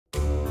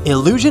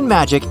Illusion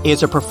magic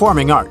is a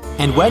performing art,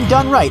 and when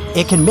done right,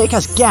 it can make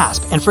us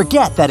gasp and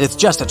forget that it's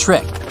just a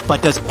trick.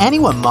 But does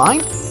anyone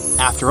mind?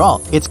 After all,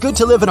 it's good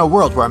to live in a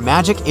world where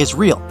magic is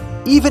real,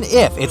 even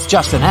if it's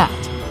just an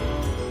act.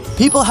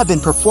 People have been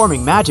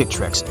performing magic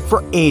tricks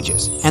for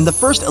ages, and the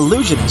first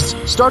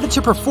illusionists started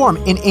to perform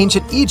in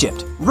ancient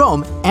Egypt,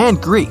 Rome, and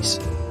Greece.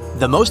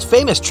 The most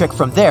famous trick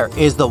from there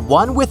is the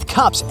one with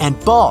cups and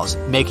balls,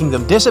 making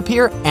them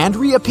disappear and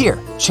reappear,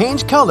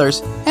 change colors,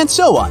 and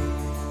so on.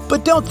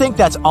 But don't think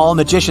that's all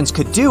magicians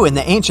could do in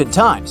the ancient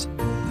times.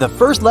 The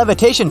first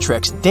levitation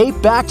tricks date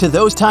back to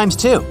those times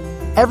too.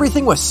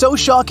 Everything was so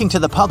shocking to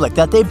the public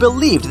that they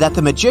believed that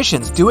the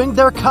magicians doing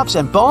their cups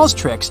and balls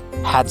tricks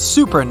had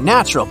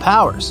supernatural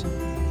powers.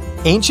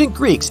 Ancient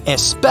Greeks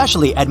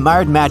especially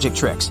admired magic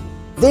tricks.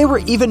 They were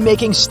even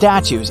making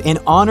statues in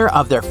honor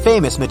of their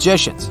famous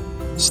magicians.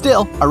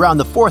 Still, around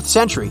the 4th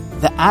century,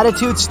 the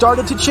attitude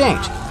started to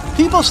change.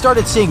 People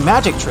started seeing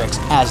magic tricks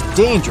as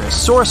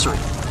dangerous sorcery,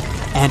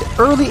 and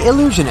early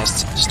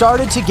illusionists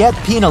started to get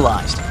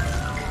penalized.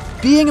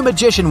 Being a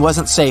magician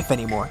wasn't safe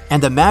anymore,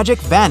 and the magic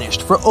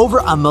vanished for over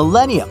a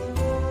millennium.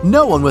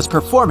 No one was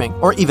performing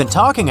or even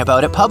talking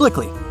about it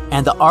publicly,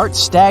 and the art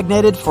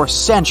stagnated for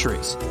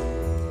centuries.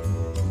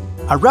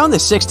 Around the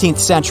 16th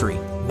century,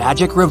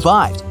 magic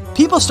revived.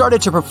 People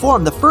started to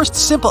perform the first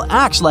simple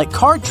acts like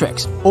card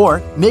tricks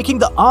or making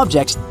the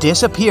objects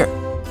disappear.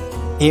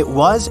 It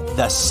was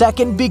the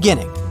Second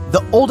Beginning,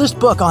 the oldest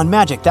book on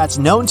magic that's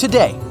known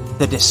today.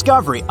 The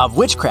Discovery of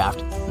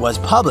Witchcraft was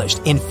published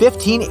in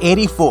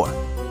 1584.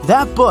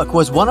 That book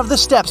was one of the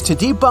steps to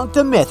debunk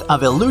the myth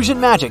of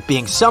illusion magic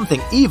being something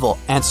evil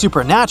and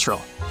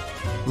supernatural,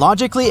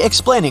 logically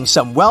explaining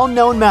some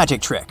well-known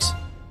magic tricks.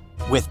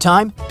 With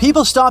time,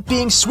 people stopped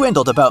being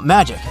swindled about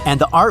magic, and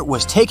the art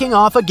was taking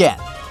off again.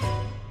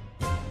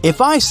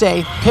 If I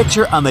say,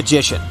 picture a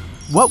magician,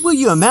 what will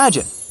you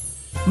imagine?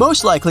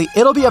 Most likely,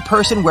 it'll be a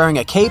person wearing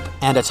a cape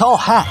and a tall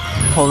hat,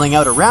 pulling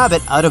out a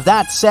rabbit out of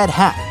that said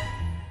hat.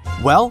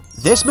 Well,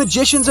 this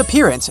magician's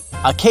appearance,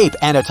 a cape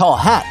and a tall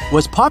hat,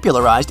 was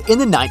popularized in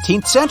the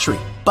 19th century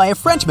by a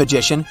French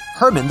magician,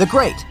 Herman the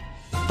Great.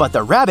 But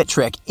the rabbit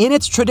trick in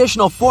its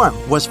traditional form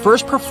was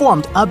first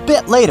performed a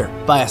bit later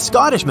by a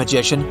Scottish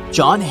magician,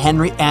 John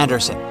Henry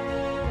Anderson.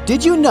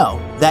 Did you know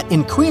that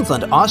in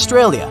Queensland,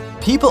 Australia,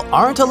 people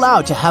aren't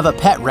allowed to have a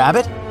pet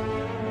rabbit?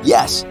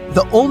 Yes,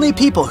 the only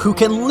people who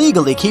can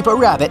legally keep a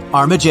rabbit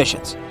are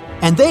magicians.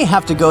 And they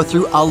have to go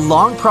through a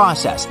long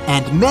process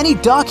and many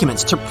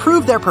documents to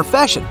prove their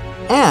profession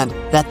and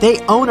that they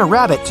own a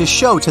rabbit to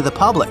show to the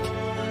public.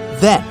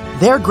 Then,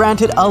 they're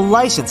granted a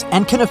license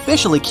and can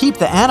officially keep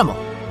the animal.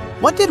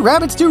 What did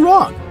rabbits do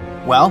wrong?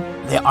 Well,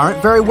 they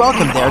aren't very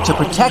welcome there to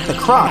protect the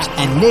crops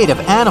and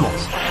native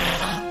animals.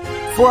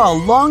 For a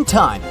long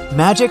time,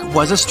 magic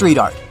was a street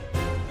art.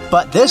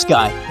 But this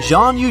guy,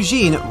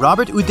 Jean-Eugène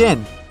Robert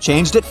Houdin,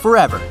 changed it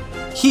forever.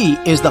 He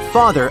is the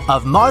father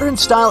of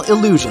modern-style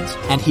illusions,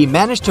 and he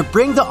managed to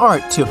bring the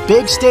art to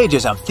big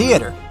stages of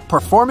theater,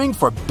 performing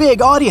for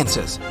big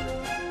audiences.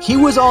 He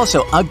was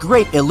also a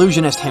great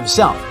illusionist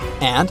himself,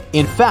 and,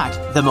 in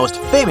fact, the most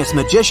famous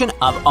magician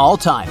of all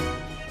time.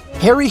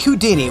 Harry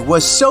Houdini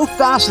was so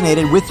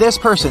fascinated with this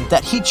person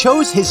that he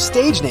chose his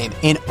stage name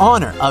in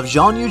honor of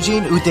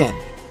Jean-Eugène Houdin,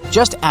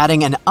 just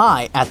adding an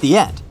I at the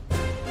end.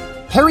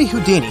 Harry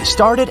Houdini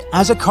started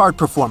as a card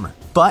performer,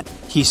 but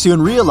he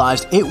soon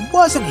realized it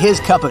wasn't his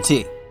cup of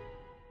tea.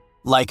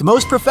 Like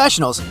most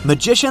professionals,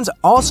 magicians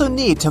also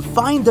need to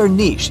find their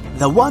niche,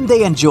 the one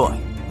they enjoy,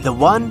 the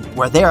one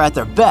where they're at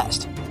their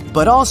best,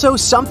 but also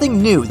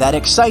something new that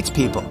excites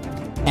people.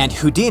 And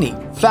Houdini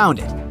found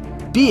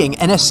it, being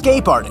an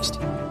escape artist.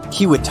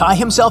 He would tie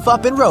himself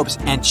up in ropes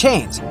and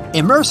chains,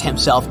 immerse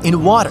himself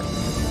in water,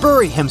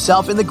 bury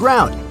himself in the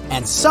ground,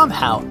 and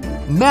somehow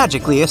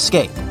magically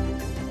escape.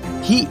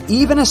 He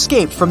even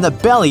escaped from the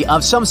belly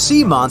of some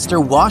sea monster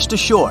washed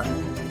ashore.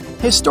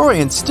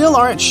 Historians still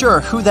aren't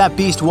sure who that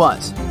beast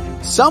was.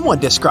 Someone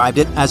described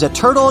it as a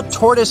turtle,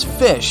 tortoise,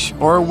 fish,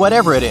 or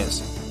whatever it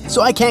is,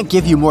 so I can't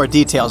give you more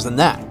details than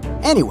that.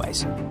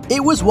 Anyways,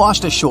 it was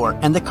washed ashore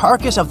and the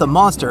carcass of the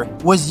monster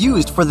was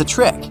used for the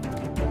trick.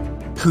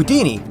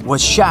 Houdini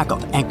was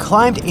shackled and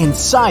climbed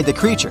inside the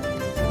creature.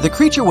 The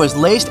creature was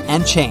laced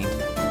and chained.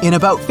 In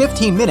about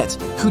 15 minutes,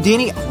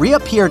 Houdini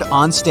reappeared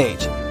on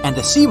stage, and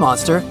the sea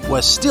monster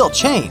was still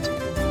chained.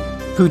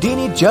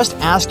 Houdini just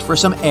asked for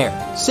some air,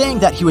 saying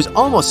that he was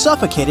almost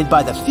suffocated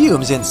by the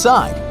fumes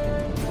inside.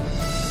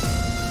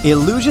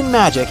 Illusion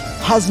magic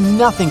has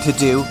nothing to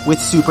do with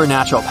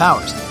supernatural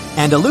powers,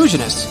 and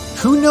illusionists,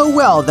 who know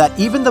well that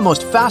even the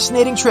most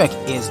fascinating trick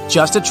is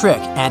just a trick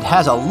and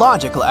has a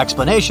logical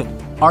explanation,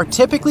 are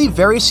typically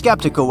very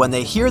skeptical when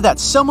they hear that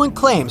someone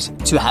claims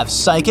to have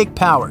psychic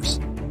powers.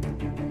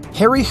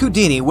 Harry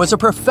Houdini was a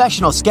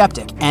professional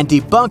skeptic and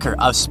debunker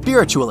of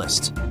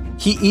spiritualists.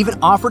 He even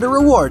offered a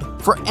reward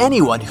for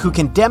anyone who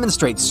can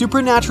demonstrate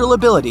supernatural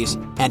abilities,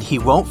 and he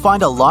won't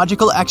find a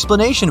logical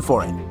explanation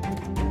for it.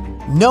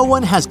 No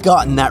one has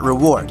gotten that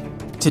reward.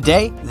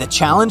 Today, the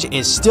challenge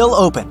is still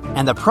open,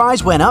 and the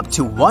prize went up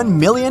to $1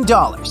 million.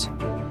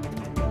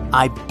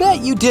 I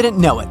bet you didn't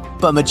know it,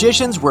 but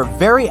magicians were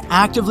very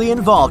actively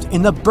involved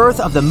in the birth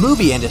of the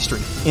movie industry,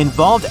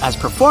 involved as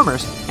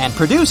performers and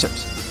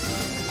producers.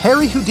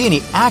 Harry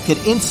Houdini acted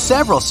in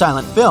several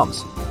silent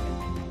films.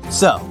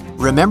 So,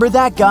 remember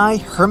that guy,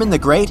 Herman the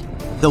Great?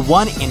 The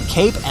one in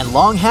cape and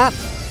long hat?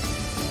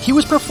 He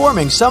was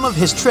performing some of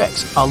his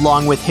tricks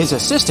along with his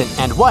assistant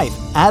and wife,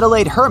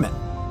 Adelaide Herman.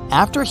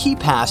 After he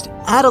passed,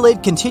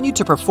 Adelaide continued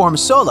to perform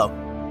solo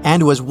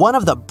and was one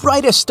of the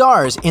brightest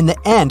stars in the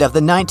end of the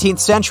 19th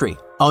century,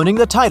 owning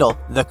the title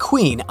the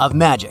Queen of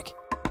Magic.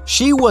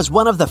 She was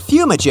one of the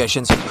few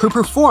magicians who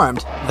performed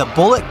the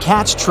bullet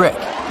catch trick,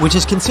 which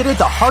is considered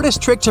the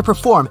hardest trick to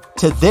perform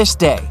to this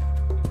day.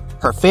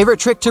 Her favorite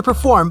trick to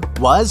perform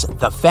was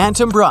the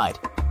Phantom Bride.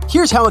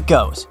 Here's how it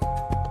goes.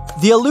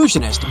 The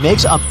illusionist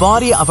makes a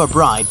body of a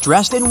bride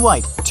dressed in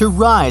white to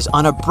rise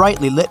on a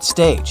brightly lit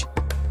stage.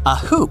 A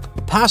hoop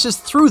passes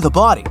through the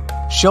body,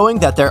 showing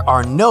that there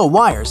are no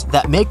wires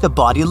that make the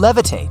body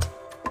levitate.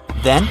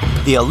 Then,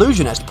 the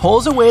illusionist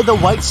pulls away the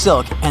white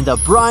silk and the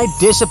bride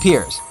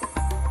disappears.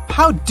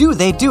 How do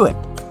they do it?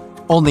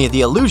 Only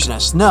the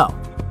illusionists know.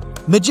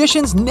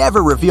 Magicians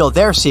never reveal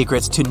their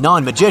secrets to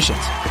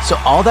non-magicians, so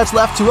all that's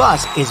left to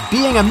us is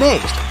being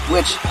amazed,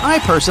 which I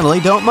personally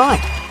don't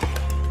mind.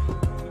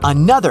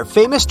 Another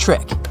famous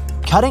trick,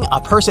 cutting a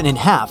person in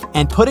half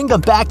and putting them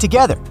back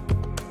together.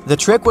 The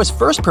trick was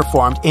first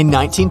performed in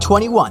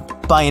 1921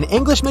 by an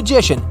English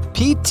magician,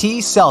 P.T.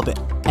 Selbit,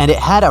 and it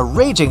had a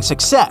raging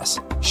success,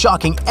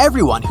 shocking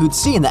everyone who'd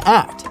seen the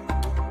act.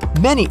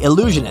 Many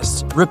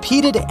illusionists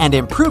repeated and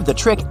improved the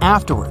trick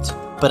afterwards,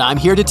 but I'm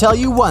here to tell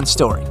you one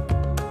story.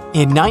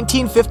 In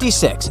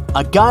 1956,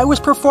 a guy was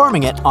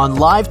performing it on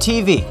live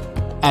TV.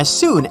 As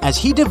soon as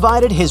he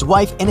divided his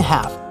wife in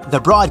half, the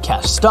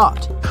broadcast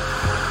stopped.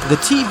 The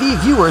TV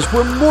viewers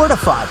were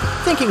mortified,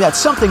 thinking that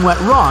something went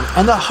wrong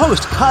and the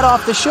host cut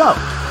off the show.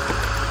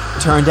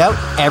 Turned out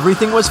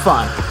everything was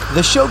fine.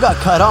 The show got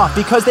cut off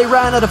because they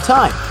ran out of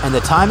time, and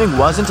the timing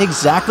wasn't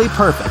exactly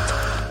perfect.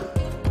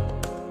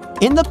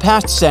 In the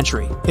past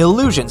century,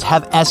 illusions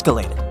have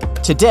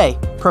escalated. Today,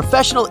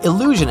 professional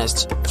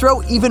illusionists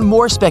throw even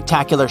more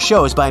spectacular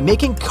shows by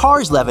making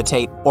cars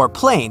levitate or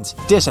planes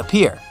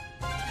disappear.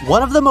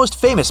 One of the most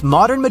famous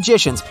modern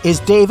magicians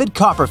is David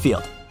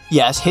Copperfield.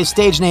 Yes, his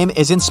stage name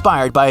is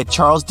inspired by a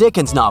Charles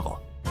Dickens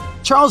novel.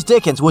 Charles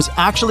Dickens was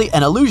actually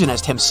an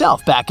illusionist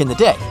himself back in the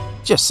day.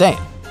 Just saying.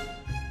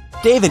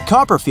 David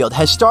Copperfield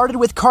has started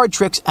with card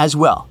tricks as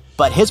well,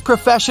 but his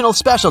professional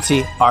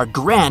specialty are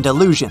grand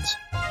illusions.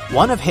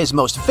 One of his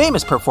most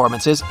famous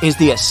performances is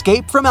the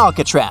Escape from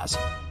Alcatraz,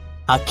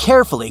 a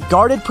carefully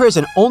guarded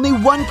prison only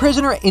one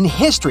prisoner in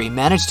history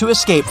managed to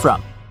escape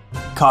from.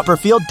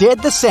 Copperfield did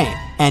the same,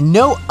 and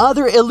no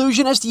other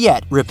illusionist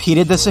yet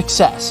repeated the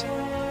success.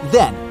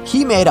 Then,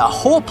 he made a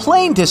whole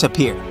plane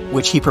disappear,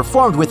 which he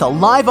performed with a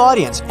live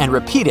audience and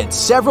repeated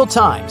several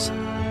times.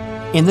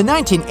 In the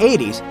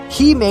 1980s,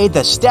 he made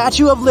the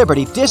Statue of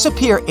Liberty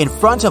disappear in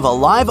front of a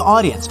live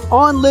audience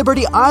on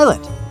Liberty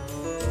Island.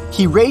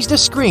 He raised a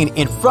screen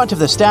in front of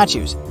the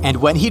statues, and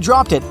when he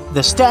dropped it,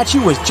 the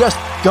statue was just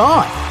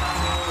gone.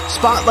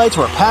 Spotlights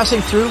were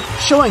passing through,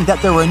 showing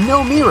that there were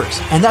no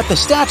mirrors and that the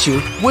statue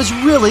was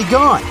really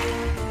gone.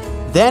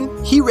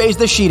 Then, he raised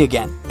the sheet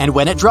again, and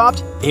when it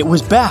dropped, it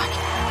was back.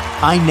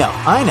 I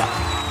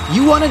know.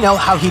 You want to know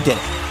how he did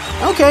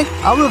it? Okay,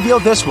 I'll reveal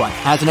this one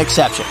as an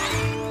exception.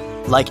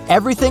 Like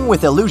everything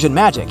with illusion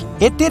magic,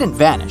 it didn't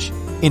vanish.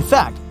 In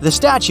fact, the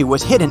statue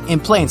was hidden in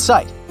plain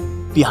sight,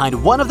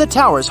 behind one of the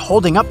towers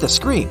holding up the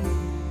screen.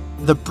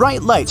 The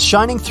bright lights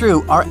shining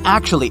through are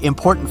actually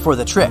important for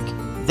the trick.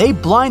 They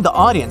blind the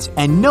audience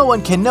and no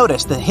one can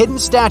notice the hidden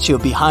statue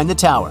behind the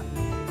tower.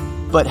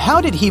 But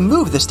how did he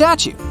move the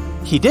statue?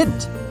 He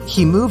didn't.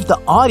 He moved the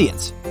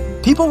audience.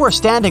 People were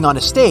standing on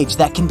a stage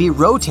that can be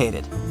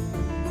rotated.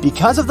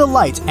 Because of the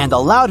lights and the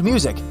loud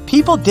music,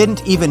 people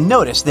didn't even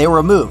notice they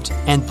were moved,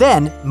 and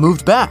then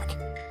moved back.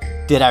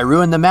 Did I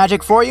ruin the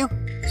magic for you?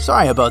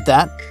 Sorry about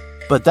that.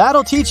 But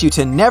that'll teach you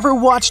to never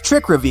watch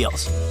trick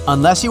reveals.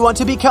 Unless you want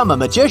to become a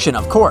magician,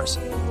 of course.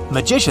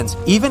 Magicians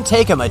even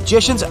take a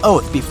magician's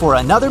oath before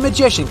another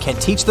magician can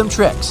teach them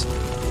tricks.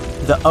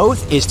 The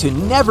oath is to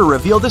never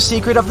reveal the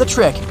secret of the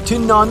trick to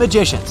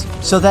non-magicians,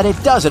 so that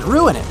it doesn't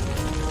ruin it.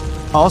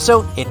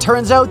 Also, it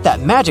turns out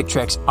that magic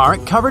tricks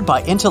aren't covered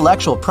by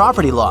intellectual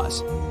property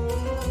laws.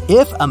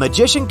 If a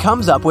magician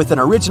comes up with an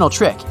original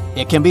trick,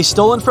 it can be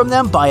stolen from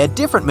them by a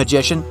different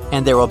magician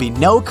and there will be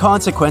no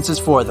consequences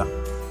for them.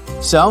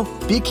 So,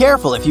 be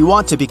careful if you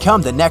want to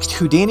become the next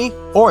Houdini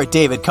or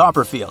David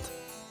Copperfield.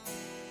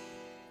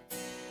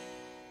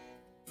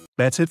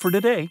 That's it for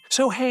today.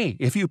 So hey,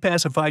 if you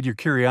pacified your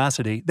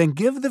curiosity, then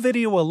give the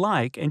video a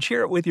like and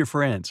share it with your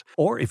friends.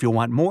 Or if you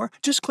want more,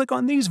 just click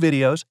on these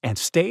videos and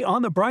stay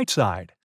on the bright side.